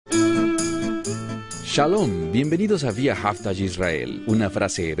Shalom, bienvenidos a Via Haftaj Israel, una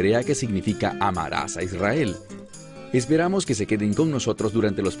frase hebrea que significa amarás a Israel. Esperamos que se queden con nosotros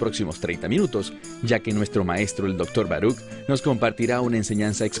durante los próximos 30 minutos, ya que nuestro maestro, el Dr. Baruch, nos compartirá una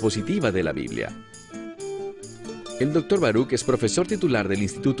enseñanza expositiva de la Biblia. El Dr. Baruch es profesor titular del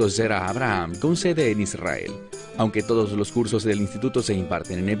Instituto Zera Abraham, con sede en Israel. Aunque todos los cursos del instituto se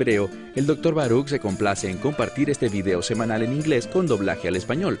imparten en hebreo, el Dr. Baruch se complace en compartir este video semanal en inglés con doblaje al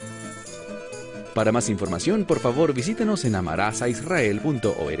español. Para más información, por favor, visítenos en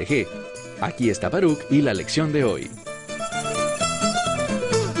amarasaisrael.org. Aquí está Baruch y la lección de hoy.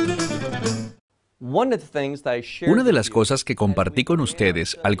 Una de las cosas que compartí con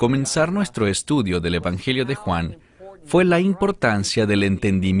ustedes al comenzar nuestro estudio del Evangelio de Juan fue la importancia del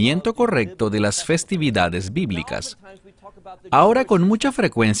entendimiento correcto de las festividades bíblicas. Ahora con mucha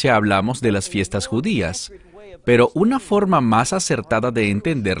frecuencia hablamos de las fiestas judías, pero una forma más acertada de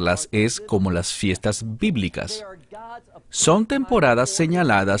entenderlas es como las fiestas bíblicas. Son temporadas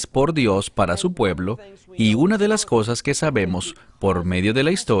señaladas por Dios para su pueblo, y una de las cosas que sabemos por medio de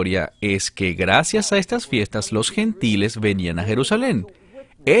la historia es que gracias a estas fiestas los gentiles venían a Jerusalén.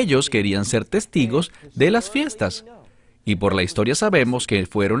 Ellos querían ser testigos de las fiestas. Y por la historia sabemos que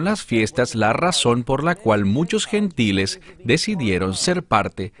fueron las fiestas la razón por la cual muchos gentiles decidieron ser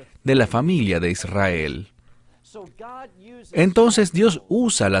parte de la familia de Israel. Entonces Dios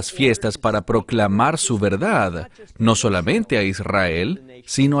usa las fiestas para proclamar su verdad, no solamente a Israel,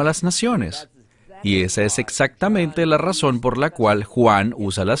 sino a las naciones. Y esa es exactamente la razón por la cual Juan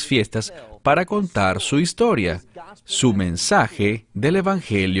usa las fiestas para contar su historia, su mensaje del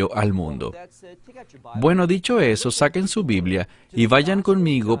Evangelio al mundo. Bueno, dicho eso, saquen su Biblia y vayan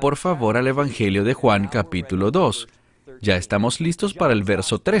conmigo, por favor, al Evangelio de Juan, capítulo 2. Ya estamos listos para el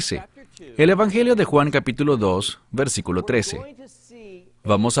verso 13. El Evangelio de Juan, capítulo 2, versículo 13.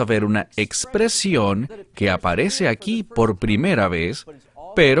 Vamos a ver una expresión que aparece aquí por primera vez,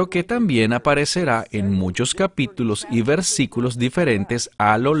 pero que también aparecerá en muchos capítulos y versículos diferentes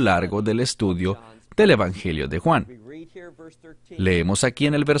a lo largo del estudio del Evangelio de Juan. Leemos aquí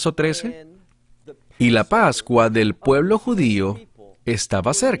en el verso 13. Y la Pascua del pueblo judío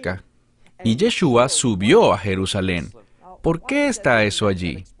estaba cerca, y Yeshua subió a Jerusalén. ¿Por qué está eso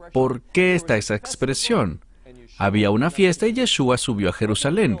allí? ¿Por qué está esa expresión? Había una fiesta y Yeshua subió a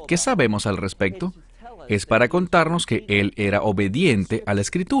Jerusalén. ¿Qué sabemos al respecto? Es para contarnos que él era obediente a la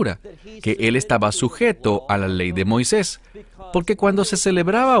Escritura, que él estaba sujeto a la ley de Moisés. Porque cuando se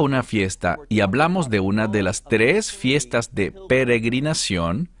celebraba una fiesta, y hablamos de una de las 3 fiestas de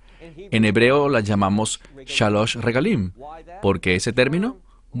peregrinación, en hebreo la llamamos Shalosh Regalim. ¿Por qué ese término?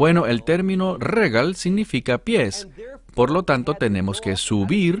 Bueno, el término regal significa pies. Por lo tanto, tenemos que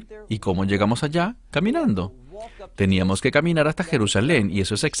subir, ¿y cómo llegamos allá? Caminando. Teníamos que caminar hasta Jerusalén, y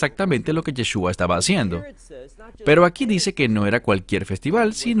eso es exactamente lo que Yeshua estaba haciendo. Pero aquí dice que no era cualquier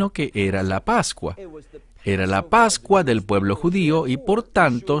festival, sino que era la Pascua. Era la Pascua del pueblo judío, y por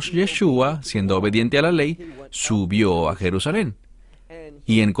tanto, Yeshua, siendo obediente a la ley, subió a Jerusalén.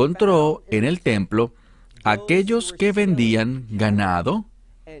 Y encontró en el templo aquellos que vendían ganado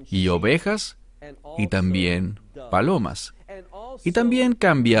y ovejas y también palomas, y también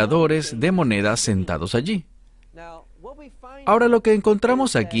cambiadores de monedas sentados allí. Ahora lo que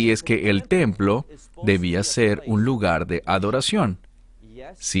encontramos aquí es que el templo debía ser un lugar de adoración.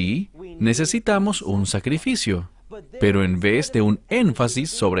 Sí, necesitamos un sacrificio, pero en vez de un énfasis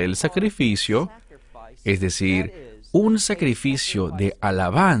sobre el sacrificio, es decir, un sacrificio de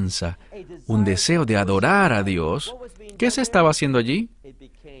alabanza, un deseo de adorar a Dios, ¿qué se estaba haciendo allí?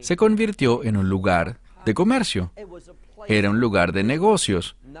 Se convirtió en un lugar de comercio. Era un lugar de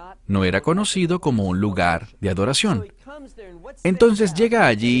negocios. No era conocido como un lugar de adoración. Entonces llega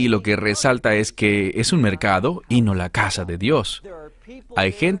allí y lo que resalta es que es un mercado y no la casa de Dios.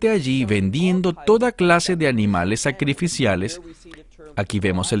 Hay gente allí vendiendo toda clase de animales sacrificiales. Aquí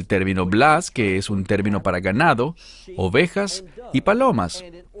vemos el término blas, que es un término para ganado, ovejas y palomas.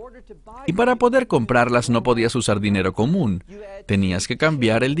 Y para poder comprarlas no podías usar dinero común. Tenías que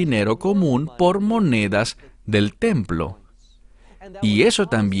cambiar el dinero común por monedas del templo. Y eso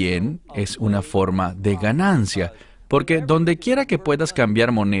también es una forma de ganancia, porque donde quiera que puedas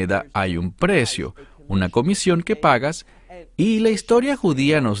cambiar moneda hay un precio, una comisión que pagas, y la historia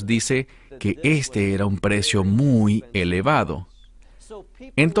judía nos dice que este era un precio muy elevado.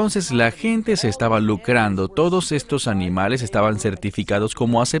 Entonces la gente se estaba lucrando, todos estos animales estaban certificados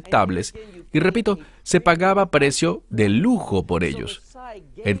como aceptables, y repito, se pagaba precio de lujo por ellos.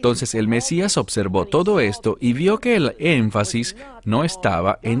 Entonces el Mesías observó todo esto y vio que el énfasis no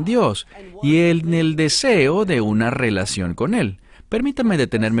estaba en Dios y en el deseo de una relación con Él, Permítanme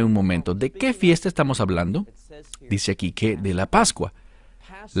detenerme un momento. ¿De qué fiesta estamos hablando? Dice aquí que de la Pascua.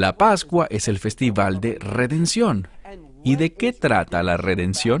 La Pascua es el festival de redención. ¿Y de qué trata la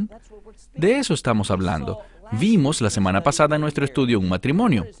redención? De eso estamos hablando. Vimos la semana pasada en nuestro estudio un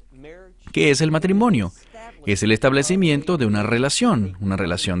matrimonio. ¿Qué es el matrimonio? Es el establecimiento de una relación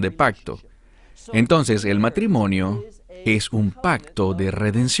de pacto. Entonces, el matrimonio es un pacto de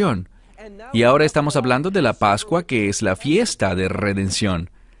redención. Y ahora estamos hablando de la Pascua, que es la fiesta de redención.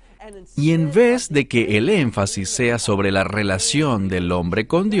 Y en vez de que el énfasis sea sobre la relación del hombre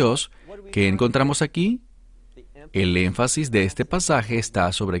con Dios, ¿qué encontramos aquí? El énfasis de este pasaje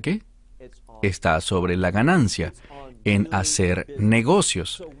está ¿sobre qué? Está sobre la ganancia, en hacer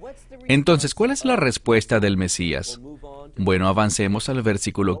negocios. Entonces, ¿cuál es la respuesta del Mesías? Bueno, avancemos al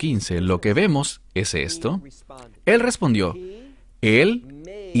versículo 15. Lo que vemos es esto. Él respondió, Él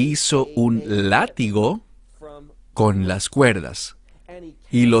hizo un látigo con las cuerdas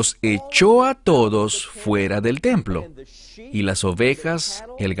y los echó a todos fuera del templo, y las ovejas,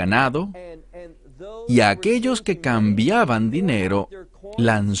 el ganado, y a aquellos que cambiaban dinero,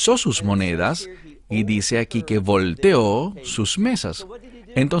 lanzó sus monedas, y dice aquí que volteó sus mesas.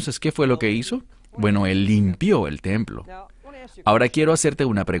 Entonces, ¿qué fue lo que hizo? Bueno, él limpió el templo. Ahora quiero hacerte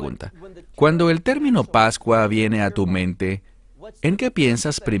una pregunta. Cuando el término Pascua viene a tu mente, ¿en qué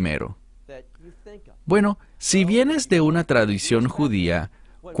piensas primero? Bueno, si vienes de una tradición judía,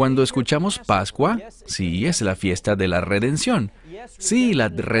 cuando escuchamos Pascua, sí, es la fiesta de la redención. Sí, la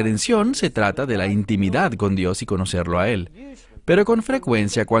redención se trata de la intimidad con Dios y conocerlo a Él. Pero con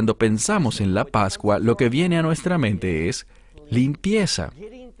frecuencia, cuando pensamos en la Pascua, lo que viene a nuestra mente es limpieza.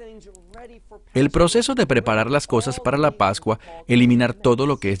 El proceso de preparar las cosas para la Pascua, eliminar todo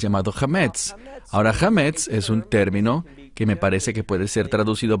lo que es llamado hametz. Ahora, hametz es un término que me parece que puede ser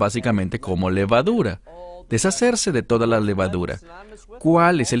traducido básicamente como levadura. Deshacerse de toda la levadura.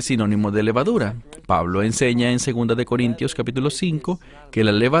 ¿Cuál es el sinónimo de levadura? Pablo enseña en 2 de Corintios capítulo 5 que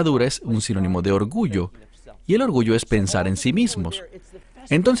la levadura es un sinónimo de orgullo, y el orgullo es pensar en sí mismos.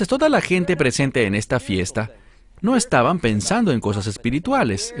 Entonces, toda la gente presente en esta fiesta no estaban pensando en cosas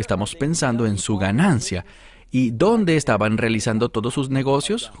espirituales, estamos pensando en su ganancia. ¿Y dónde estaban realizando todos sus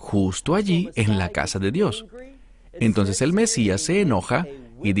negocios? Justo allí, en la casa de Dios. Entonces el Mesías se enoja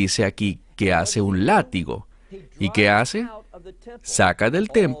y dice aquí que hace un látigo. ¿Y qué hace? Saca del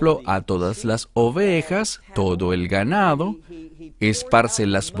templo a todas las ovejas, todo el ganado, esparce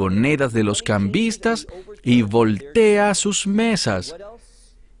las monedas de los cambistas y voltea sus mesas.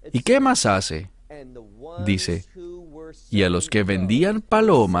 ¿Y qué más hace? Dice, y a los que vendían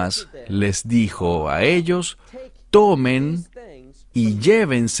palomas les dijo a ellos, tomen y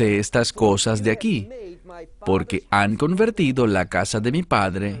llévense estas cosas de aquí, porque han convertido la casa de mi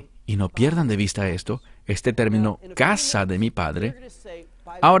padre, y no pierdan de vista esto, este término, casa de mi padre.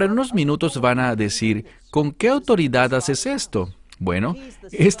 Ahora en unos minutos van a decir, ¿con qué autoridad haces esto? Bueno,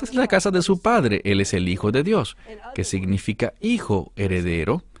 esta es la casa de su padre, él es el Hijo de Dios, que significa hijo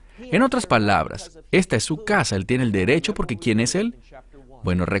heredero. En otras palabras, esta es su casa, él tiene el derecho porque ¿quién es él?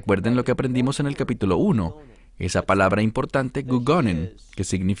 Bueno, recuerden lo que aprendimos en el capítulo 1, esa palabra importante, gugonen, que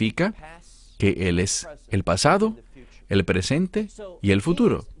significa que él es el pasado, el presente y el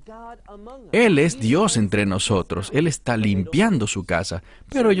futuro. Él es Dios entre nosotros, Él está limpiando su casa,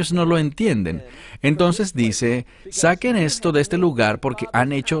 pero ellos no lo entienden. Entonces dice, saquen esto de este lugar porque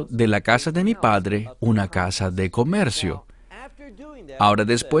han hecho de la casa de mi padre una casa de comercio. Ahora,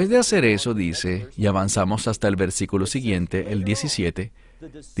 después de hacer eso, dice, y avanzamos hasta el versículo siguiente, el 17,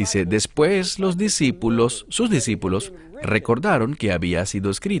 dice, después sus discípulos, recordaron que había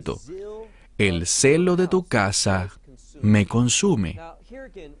sido escrito, el celo de tu casa me consume.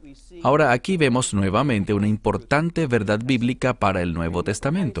 Ahora, aquí vemos nuevamente una importante verdad bíblica para el Nuevo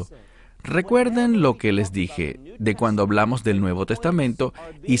Testamento. Recuerden lo que les dije, de cuando hablamos del Nuevo Testamento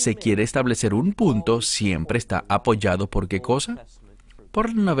y se quiere establecer un punto, siempre está apoyado ¿por qué cosa?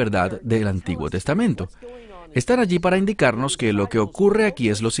 Por una verdad del Antiguo Testamento. Están allí para indicarnos que lo que ocurre aquí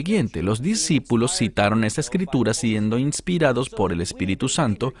es lo siguiente. Los discípulos citaron esta escritura siendo inspirados por el Espíritu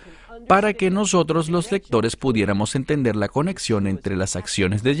Santo para que nosotros los lectores pudiéramos entender la conexión entre las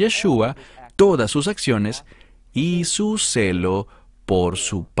acciones de Yeshua, todas sus acciones, y su celo por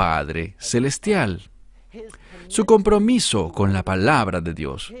su Padre Celestial. Su compromiso con la palabra de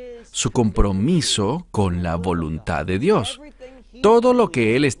Dios, su compromiso con la voluntad de Dios. Todo lo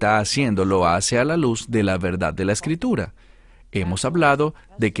que Él está haciendo lo hace a la luz de la verdad de la Escritura. Hemos hablado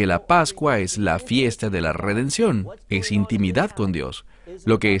de que la Pascua es la fiesta de la redención, es intimidad con Dios.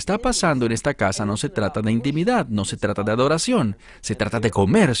 Lo que está pasando en esta casa no se trata de intimidad, no se trata de adoración, se trata de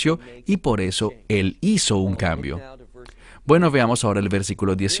comercio y por eso Él hizo un cambio. Bueno, veamos ahora el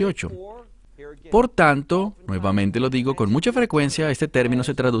versículo 18. Por tanto, nuevamente lo digo, con mucha frecuencia este término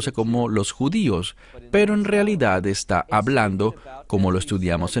se traduce como los judíos, pero en realidad está hablando, como lo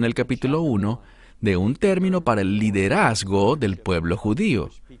estudiamos en el capítulo 1, de un término para el liderazgo del pueblo judío.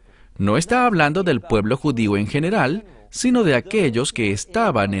 No está hablando del pueblo judío en general, sino de aquellos que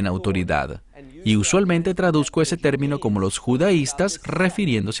estaban en autoridad. Y usualmente traduzco ese término como los judaístas,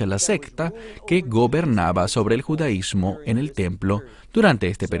 refiriéndose a la secta que gobernaba sobre el judaísmo en el templo durante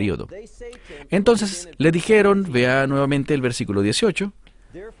este periodo. Entonces le dijeron, vea nuevamente el versículo 18,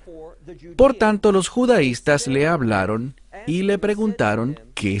 por tanto los judaístas le hablaron y le preguntaron,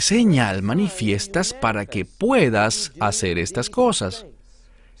 ¿qué señal manifiestas para que puedas hacer estas cosas?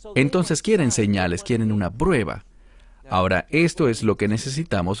 Entonces quieren señales, quieren una prueba. Ahora, esto es lo que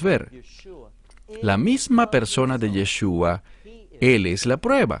necesitamos ver. La misma persona de Yeshua, Él es la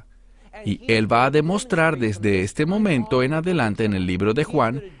prueba. Y Él va a demostrar desde este momento en adelante en el libro de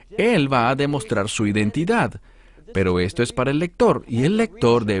Juan, Él va a demostrar su identidad. Pero esto es para el lector, y el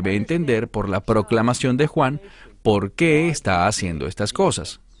lector debe entender por la proclamación de Juan por qué está haciendo estas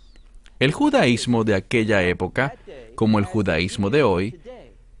cosas. El judaísmo de aquella época, como el judaísmo de hoy,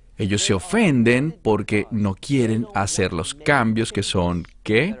 ellos se ofenden porque no quieren hacer los cambios que son,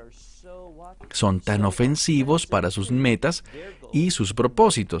 ¿qué? Son tan ofensivos para sus metas y sus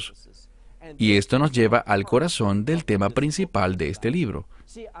propósitos. Y esto nos lleva al corazón del tema principal de este libro.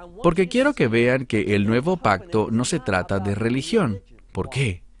 Porque quiero que vean que el nuevo pacto no se trata de religión. ¿Por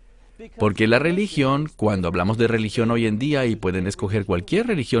qué? Porque la religión, cuando hablamos de religión hoy en día, y pueden escoger cualquier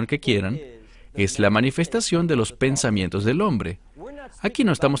religión que quieran, es la manifestación de los pensamientos del hombre. Aquí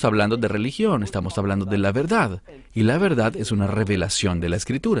no estamos hablando de religión, estamos hablando de la verdad. Y la verdad es una revelación de la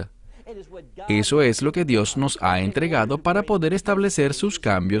Escritura. Eso es lo que Dios nos ha entregado para poder establecer sus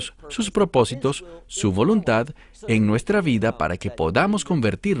cambios, sus propósitos, su voluntad en nuestra vida para que podamos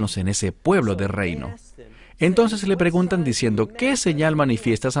convertirnos en ese pueblo de reino. Entonces le preguntan diciendo, ¿qué señal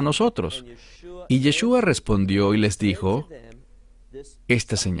manifiestas a nosotros? Y Yeshua respondió y les dijo,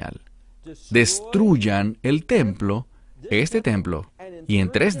 esta señal, destruyan el templo, este templo, y en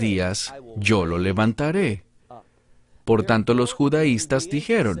 3 días yo lo levantaré. Por tanto, los judaístas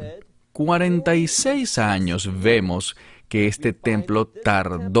dijeron, 46 años vemos que este templo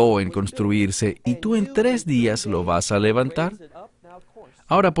tardó en construirse y tú en 3 días lo vas a levantar.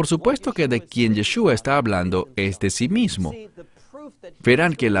 Ahora, por supuesto que de quien Yeshua está hablando es de sí mismo.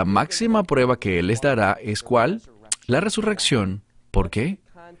 Verán que la máxima prueba que Él les dará es ¿cuál? La resurrección. ¿Por qué?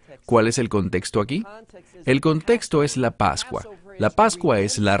 ¿Cuál es el contexto aquí? El contexto es la Pascua. La Pascua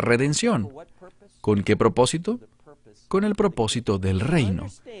es la redención. ¿Con qué propósito? Con el propósito del reino.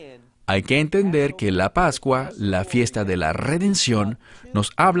 Hay que entender que la Pascua, la fiesta de la redención,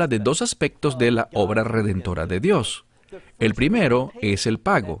 nos habla de 2 aspectos de la obra redentora de Dios. El primero es el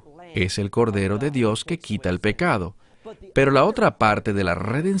pago, es el Cordero de Dios que quita el pecado. Pero la otra parte de la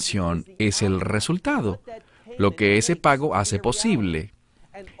redención es el resultado, lo que ese pago hace posible.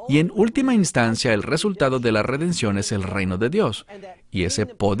 Y en última instancia, el resultado de la redención es el reino de Dios. Y ese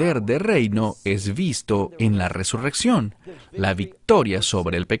poder de reino es visto en la resurrección, la victoria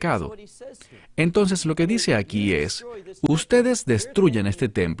sobre el pecado. Entonces, lo que dice aquí es, ustedes destruyen este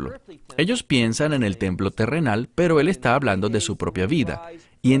templo. Ellos piensan en el templo terrenal, pero Él está hablando de su propia vida.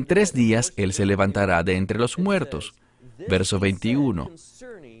 Y en 3 días Él se levantará de entre los muertos. Verso 21.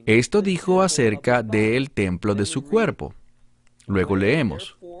 Esto dijo acerca del templo de su cuerpo. Luego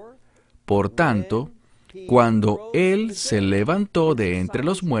leemos, por tanto, cuando Él se levantó de entre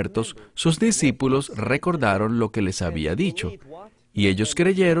los muertos, sus discípulos recordaron lo que les había dicho. ¿Y ellos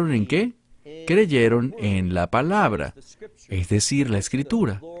creyeron en qué? Creyeron en la palabra, es decir, la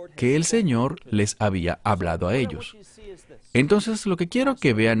Escritura, que el Señor les había hablado a ellos. Entonces, lo que quiero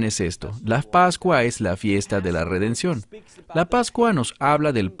que vean es esto. La Pascua es la fiesta de la redención. La Pascua nos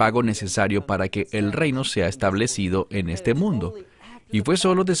habla del pago necesario para que el reino sea establecido en este mundo. Y fue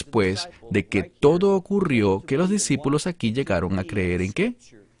solo después de que todo ocurrió que los discípulos aquí llegaron a creer ¿en qué?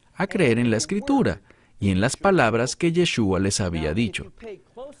 A creer en la Escritura y en las palabras que Yeshua les había dicho.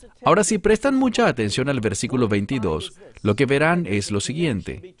 Ahora, si prestan mucha atención al versículo 22, lo que verán es lo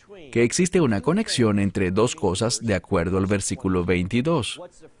siguiente, que existe una conexión entre 2 cosas de acuerdo al versículo 22.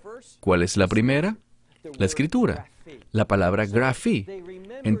 ¿Cuál es la primera? La Escritura, la palabra grafí.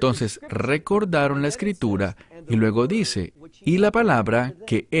 Entonces, recordaron la Escritura y luego dice, y la palabra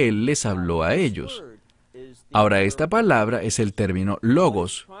que Él les habló a ellos. Ahora, esta palabra es el término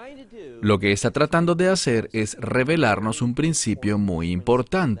logos. Lo que está tratando de hacer es revelarnos un principio muy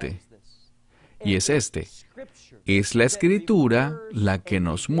importante. Y es este. Es la Escritura la que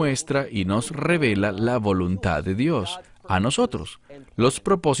nos muestra y nos revela la voluntad de Dios. a nosotros, los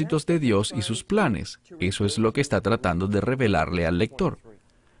propósitos de Dios y sus planes. Eso es lo que está tratando de revelarle al lector.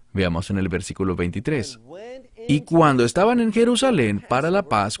 Veamos en el versículo 23. Y cuando estaban en Jerusalén para la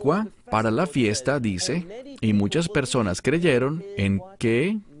Pascua, para la fiesta, dice, y muchas personas creyeron en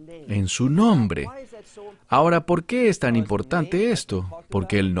 ¿qué? En su nombre. Ahora, ¿por qué es tan importante esto?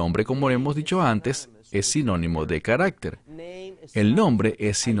 Porque el nombre, como hemos dicho antes, es sinónimo de carácter. El nombre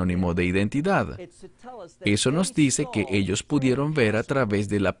es sinónimo de identidad. Eso nos dice que ellos pudieron ver a través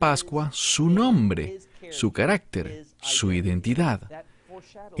de la Pascua su nombre, su carácter, su identidad.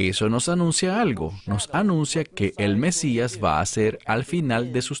 Eso nos anuncia algo. Nos anuncia que el Mesías va a ser al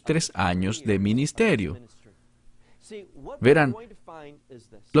final de sus 3 años de ministerio. Verán,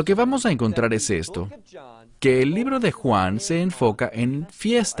 lo que vamos a encontrar es esto, que el libro de Juan se enfoca en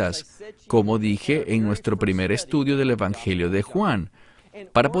fiestas, como dije en nuestro primer estudio del Evangelio de Juan.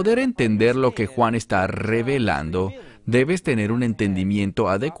 Para poder entender lo que Juan está revelando, debes tener un entendimiento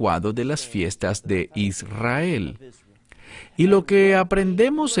adecuado de las fiestas de Israel. Y lo que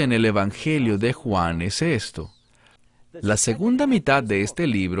aprendemos en el Evangelio de Juan es esto. La segunda mitad de este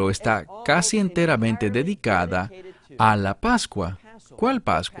libro está casi enteramente dedicada a la Pascua. ¿Cuál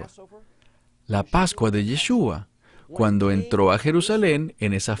Pascua? La Pascua de Yeshua, cuando entró a Jerusalén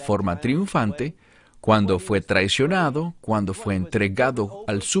en esa forma triunfante, cuando fue traicionado, cuando fue entregado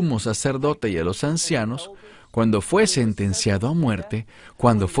al sumo sacerdote y a los ancianos, cuando fue sentenciado a muerte,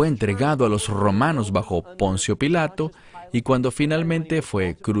 cuando fue entregado a los romanos bajo Poncio Pilato y cuando finalmente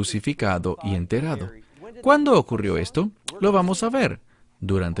fue crucificado y enterrado. ¿Cuándo ocurrió esto? Lo vamos a ver,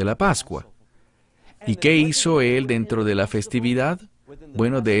 durante la Pascua. ¿Y qué hizo él dentro de la festividad?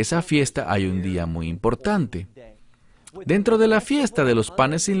 Bueno, de esa fiesta hay un día muy importante. Dentro de la fiesta de los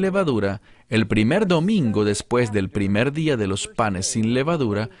panes sin levadura, el primer domingo después del primer día de los panes sin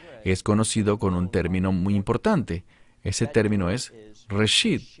levadura es conocido con un término muy importante. Ese término es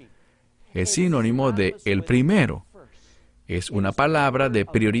Reshit. Es sinónimo de el primero. Es una palabra de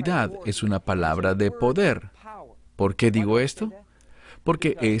prioridad, es una palabra de poder. ¿Por qué digo esto?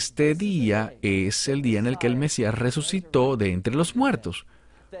 Porque este día es el día en el que el Mesías resucitó de entre los muertos,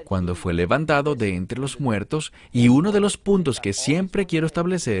 cuando fue levantado de entre los muertos, y uno de los puntos que siempre quiero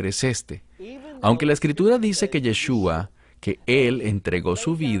establecer es este. Aunque la Escritura dice que Yeshua, que Él entregó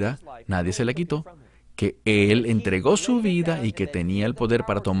su vida, nadie se la quitó, que Él entregó su vida y que tenía el poder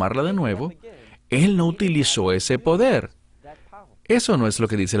para tomarla de nuevo, Él no utilizó ese poder. Eso no es lo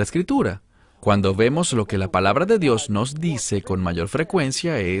que dice la Escritura. Cuando vemos lo que la palabra de Dios nos dice con mayor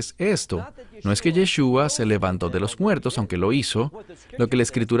frecuencia es esto. No es que Yeshua se levantó de los muertos, aunque lo hizo. Lo que la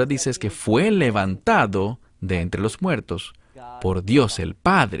Escritura dice es que fue levantado de entre los muertos por Dios el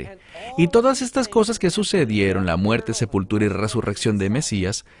Padre. Y todas estas cosas que sucedieron, la muerte, sepultura y resurrección de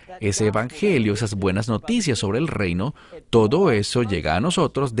Mesías, ese evangelio, esas buenas noticias sobre el reino, todo eso llega a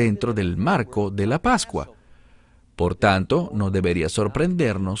nosotros dentro del marco de la Pascua. Por tanto, no debería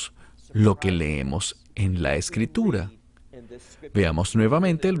sorprendernos lo que leemos en la Escritura. Veamos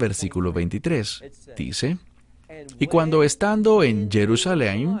nuevamente el versículo 23. Dice, y cuando estando en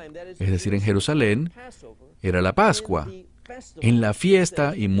Jerusalén, es decir, en Jerusalén, era la Pascua, en la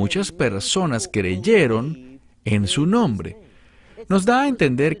fiesta, y muchas personas creyeron en su nombre. Nos da a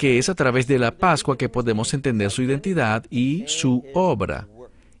entender que es a través de la Pascua que podemos entender su identidad y su obra.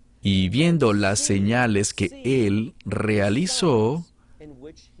 Y viendo las señales que Él realizó,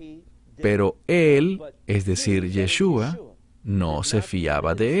 pero Él, es decir, Yeshua, no se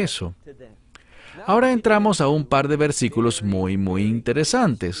fiaba de eso. Ahora entramos a un par de versículos muy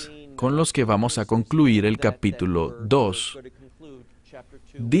interesantes, con los que vamos a concluir el capítulo 2.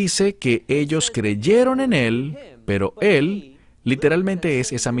 Dice que ellos creyeron en Él, pero Él, literalmente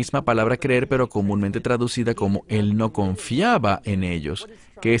es esa misma palabra creer, pero comúnmente traducida como Él no confiaba en ellos.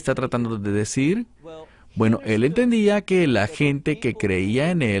 ¿Qué está tratando de decir? Bueno, Él entendía que la gente que creía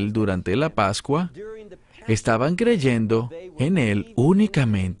en Él durante la Pascua estaban creyendo en Él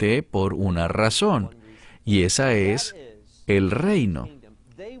únicamente por una razón, y esa es el reino.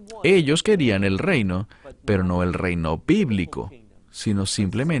 Ellos querían el reino, pero no el reino bíblico, sino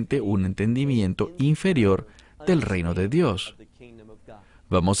simplemente un entendimiento inferior del reino de Dios.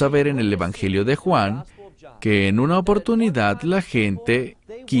 Vamos a ver en el Evangelio de Juan que en una oportunidad la gente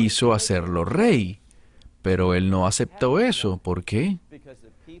quiso hacerlo rey, pero Él no aceptó eso. ¿Por qué?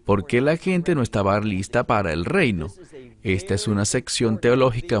 Porque la gente no estaba lista para el reino. Esta es una sección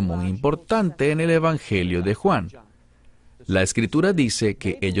teológica muy importante en el Evangelio de Juan. La Escritura dice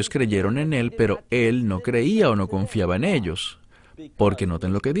que ellos creyeron en Él, pero Él no creía o no confiaba en ellos. Porque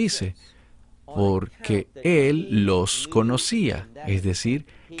noten lo que dice. porque Él los conocía, es decir,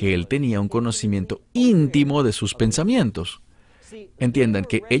 que Él tenía un conocimiento íntimo de sus pensamientos. Entiendan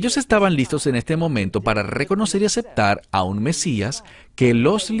que ellos estaban listos en este momento para reconocer y aceptar a un Mesías que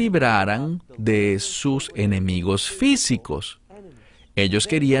los libraran de sus enemigos físicos. Ellos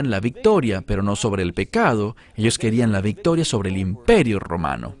querían la victoria, pero no sobre el pecado. Ellos querían la victoria sobre el imperio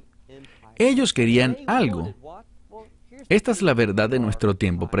romano. Ellos querían algo. Esta es la verdad de nuestro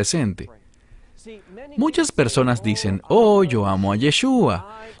tiempo presente. Muchas personas dicen, oh, yo amo a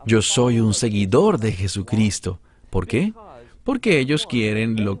Yeshua. Yo soy un seguidor de Jesucristo. ¿Por qué? Porque ellos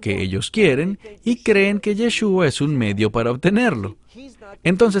quieren lo que ellos quieren y creen que Yeshua es un medio para obtenerlo.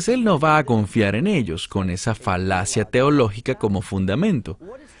 Entonces Él no va a confiar en ellos con esa falacia teológica como fundamento.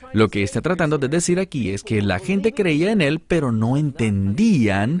 Lo que está tratando de decir aquí es que la gente creía en Él, pero no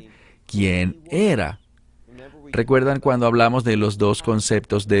entendían quién era. ¿Recuerdan cuando hablamos de los dos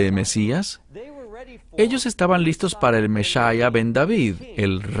conceptos de Mesías? Ellos estaban listos para el Meshaya ben David,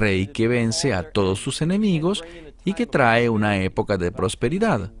 el rey que vence a todos sus enemigos y que trae una época de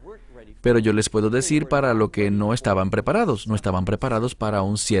prosperidad. Pero yo les puedo decir para lo que no estaban preparados. No estaban preparados para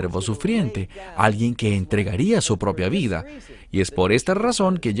un siervo sufriente, alguien que entregaría su propia vida. Y es por esta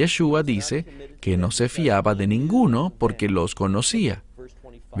razón que Yeshua dice que no se fiaba de ninguno porque los conocía.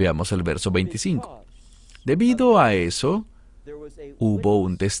 Veamos el verso 25. Debido a eso, hubo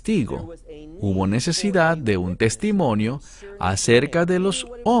un testigo. Hubo necesidad de un testimonio acerca de los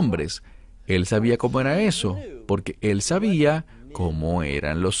hombres. Él sabía cómo era eso, porque él sabía cómo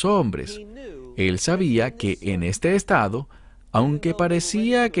eran los hombres. Él sabía que en este estado, aunque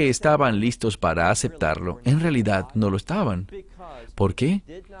parecía que estaban listos para aceptarlo, en realidad no lo estaban. ¿Por qué?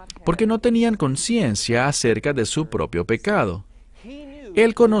 Porque no tenían conciencia acerca de su propio pecado.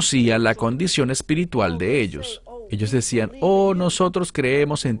 Él conocía la condición espiritual de ellos. Ellos decían, oh, nosotros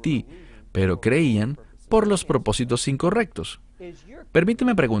creemos en ti, pero creían por los propósitos incorrectos.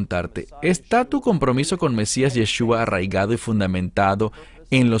 Permíteme preguntarte, ¿está tu compromiso con Mesías Yeshua arraigado y fundamentado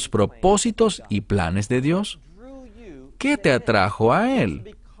en los propósitos y planes de Dios? ¿Qué te atrajo a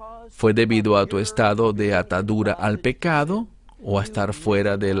Él? ¿Fue debido a tu estado de atadura al pecado o a estar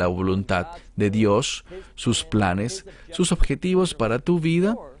fuera de la voluntad de Dios, sus planes, sus objetivos para tu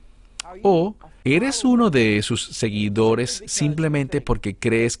vida? ¿O eres uno de sus seguidores simplemente porque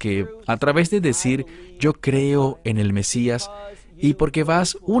crees que a través de decir yo creo en el Mesías y porque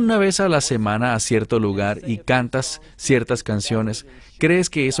vas una vez a la semana a cierto lugar y cantas ciertas canciones, crees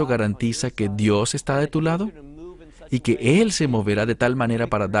que eso garantiza que Dios está de tu lado y que Él se moverá de tal manera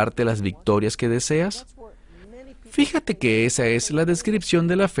para darte las victorias que deseas? Fíjate que esa es la descripción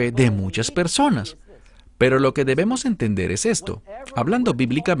de la fe de muchas personas. Pero lo que debemos entender es esto. Hablando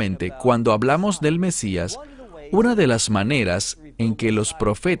bíblicamente, cuando hablamos del Mesías, una de las maneras en que los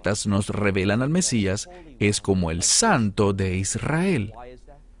profetas nos revelan al Mesías es como el Santo de Israel.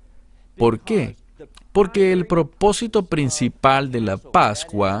 ¿Por qué? Porque el propósito principal de la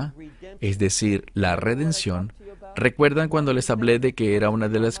Pascua, es decir, la redención, ¿recuerdan cuando les hablé de que era una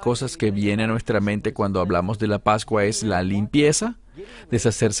de las cosas que viene a nuestra mente cuando hablamos de la Pascua es la limpieza?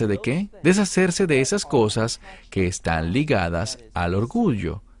 ¿Deshacerse de qué? Deshacerse de esas cosas que están ligadas al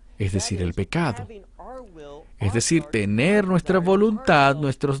orgullo, es decir, el pecado. Es decir, tener nuestra voluntad,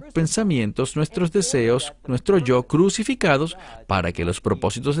 nuestros pensamientos, nuestros deseos, nuestro yo crucificados para que los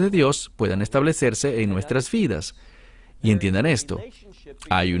propósitos de Dios puedan establecerse en nuestras vidas. Y entiendan esto,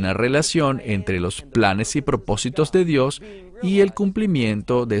 hay una relación entre los planes y propósitos de Dios y el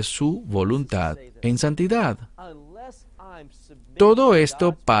cumplimiento de su voluntad en santidad. Todo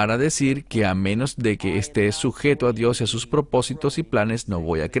esto para decir que a menos de que esté sujeto a Dios y a sus propósitos y planes, no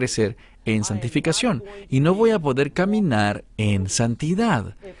voy a crecer en santificación y no voy a poder caminar en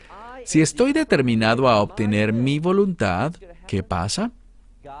santidad. Si estoy determinado a obtener mi voluntad, ¿qué pasa?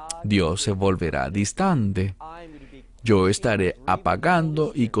 Dios se volverá distante. Yo estaré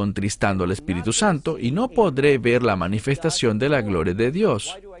apagando y contristando al Espíritu Santo y no podré ver la manifestación de la gloria de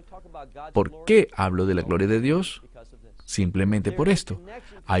Dios. ¿Por qué hablo de la gloria de Dios? Simplemente por esto.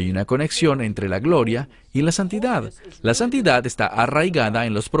 Hay una conexión entre la gloria y la santidad. La santidad está arraigada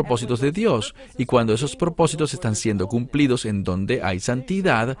en los propósitos de Dios, y cuando esos propósitos están siendo cumplidos en donde hay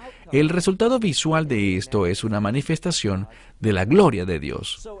santidad, el resultado visual de esto es una manifestación de la gloria de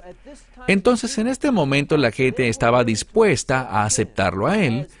Dios. Entonces, en este momento la gente estaba dispuesta a aceptarlo a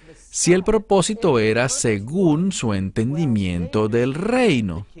Él si el propósito era según su entendimiento del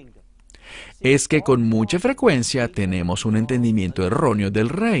reino. Es que con mucha frecuencia tenemos un entendimiento erróneo del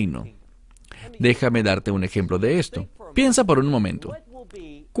reino. Déjame darte un ejemplo de esto. Piensa por un momento.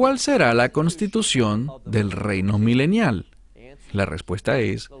 ¿Cuál será la constitución del reino milenial? La respuesta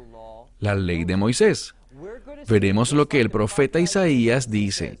es la ley de Moisés. Veremos lo que el profeta Isaías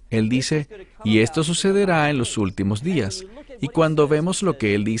dice. Él dice, y esto sucederá en los últimos días. Y cuando vemos lo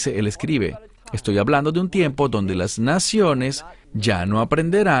que él dice, él escribe, estoy hablando de un tiempo donde las naciones ya no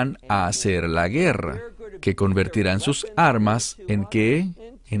aprenderán a hacer la guerra, que convertirán sus armas ¿en qué?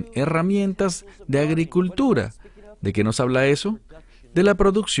 En herramientas de agricultura. ¿De qué nos habla eso? De la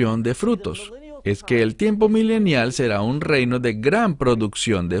producción de frutos. Es que el tiempo milenial será un reino de gran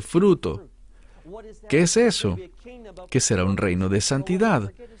producción de fruto. ¿Qué es eso? Que será un reino de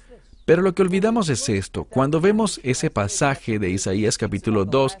santidad. Pero lo que olvidamos es esto. Cuando vemos ese pasaje de Isaías capítulo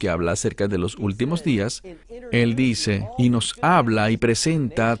 2 que habla acerca de los últimos días, él dice y nos habla y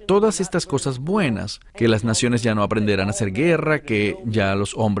presenta todas estas cosas buenas, que las naciones ya no aprenderán a hacer guerra, que ya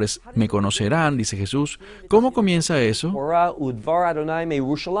los hombres me conocerán, dice Jesús. ¿Cómo comienza eso?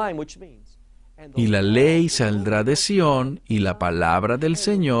 Y la ley saldrá de Sión y la palabra del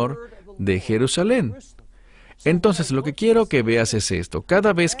Señor de Jerusalén. Entonces, lo que quiero que veas es esto.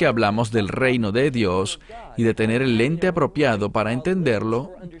 Cada vez que hablamos del reino de Dios y de tener el lente apropiado para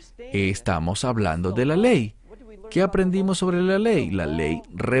entenderlo, estamos hablando de la ley. ¿Qué aprendimos sobre la ley? La ley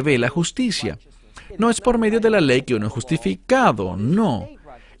revela justicia. No es por medio de la ley que uno es justificado, no.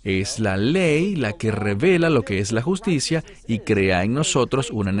 Es la ley la que revela lo que es la justicia y crea en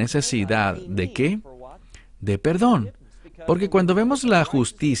nosotros una necesidad ¿de qué? De perdón. Porque cuando vemos la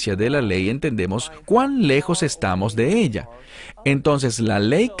justicia de la ley entendemos cuán lejos estamos de ella. Entonces la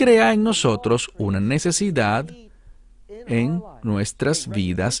ley crea en nosotros una necesidad en nuestras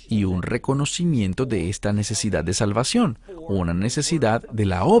vidas y un reconocimiento de esta necesidad de salvación, una necesidad de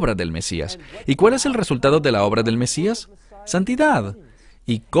la obra del Mesías. ¿Y cuál es el resultado de la obra del Mesías? Santidad.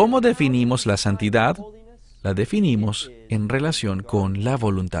 ¿Y cómo definimos la santidad? La definimos en relación con la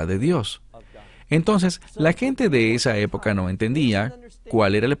voluntad de Dios. Entonces, la gente de esa época no entendía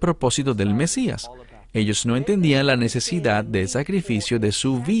cuál era el propósito del Mesías. Ellos no entendían la necesidad del sacrificio de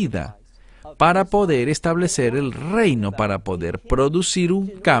su vida para poder establecer el reino, para poder producir un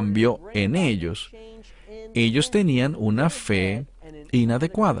cambio en ellos. Ellos tenían una fe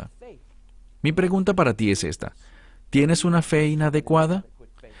inadecuada. Mi pregunta para ti es esta. ¿Tienes una fe inadecuada?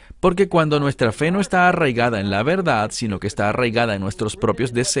 Porque cuando nuestra fe no está arraigada en la verdad, sino que está arraigada en nuestros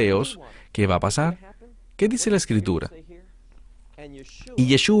propios deseos, ¿qué va a pasar? ¿Qué dice la Escritura? Y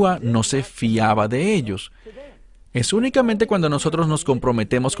Yeshua no se fiaba de ellos. Es únicamente cuando nosotros nos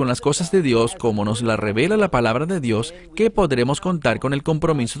comprometemos con las cosas de Dios, como nos la revela la palabra de Dios, que podremos contar con el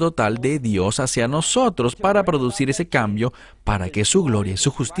compromiso total de Dios hacia nosotros para producir ese cambio, para que su gloria, su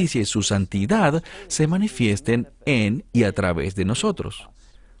justicia y su santidad se manifiesten en y a través de nosotros.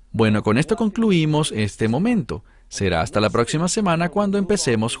 Bueno, con esto concluimos este momento. Será hasta la próxima semana cuando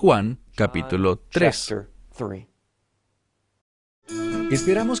empecemos Juan, capítulo 3.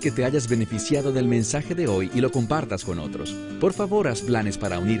 Esperamos que te hayas beneficiado del mensaje de hoy y lo compartas con otros. Por favor, haz planes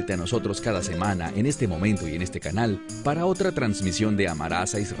para unirte a nosotros cada semana en este momento y en este canal para otra transmisión de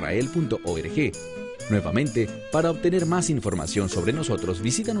amarazaisrael.org. Nuevamente, para obtener más información sobre nosotros,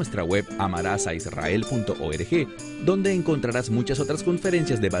 visita nuestra web amarazaisrael.org, donde encontrarás muchas otras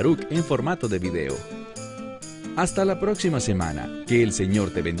conferencias de Baruch en formato de video. Hasta la próxima semana. Que el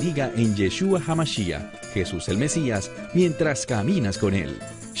Señor te bendiga en Yeshua HaMashiach, Jesús el Mesías, mientras caminas con Él.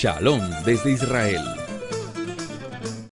 Shalom desde Israel.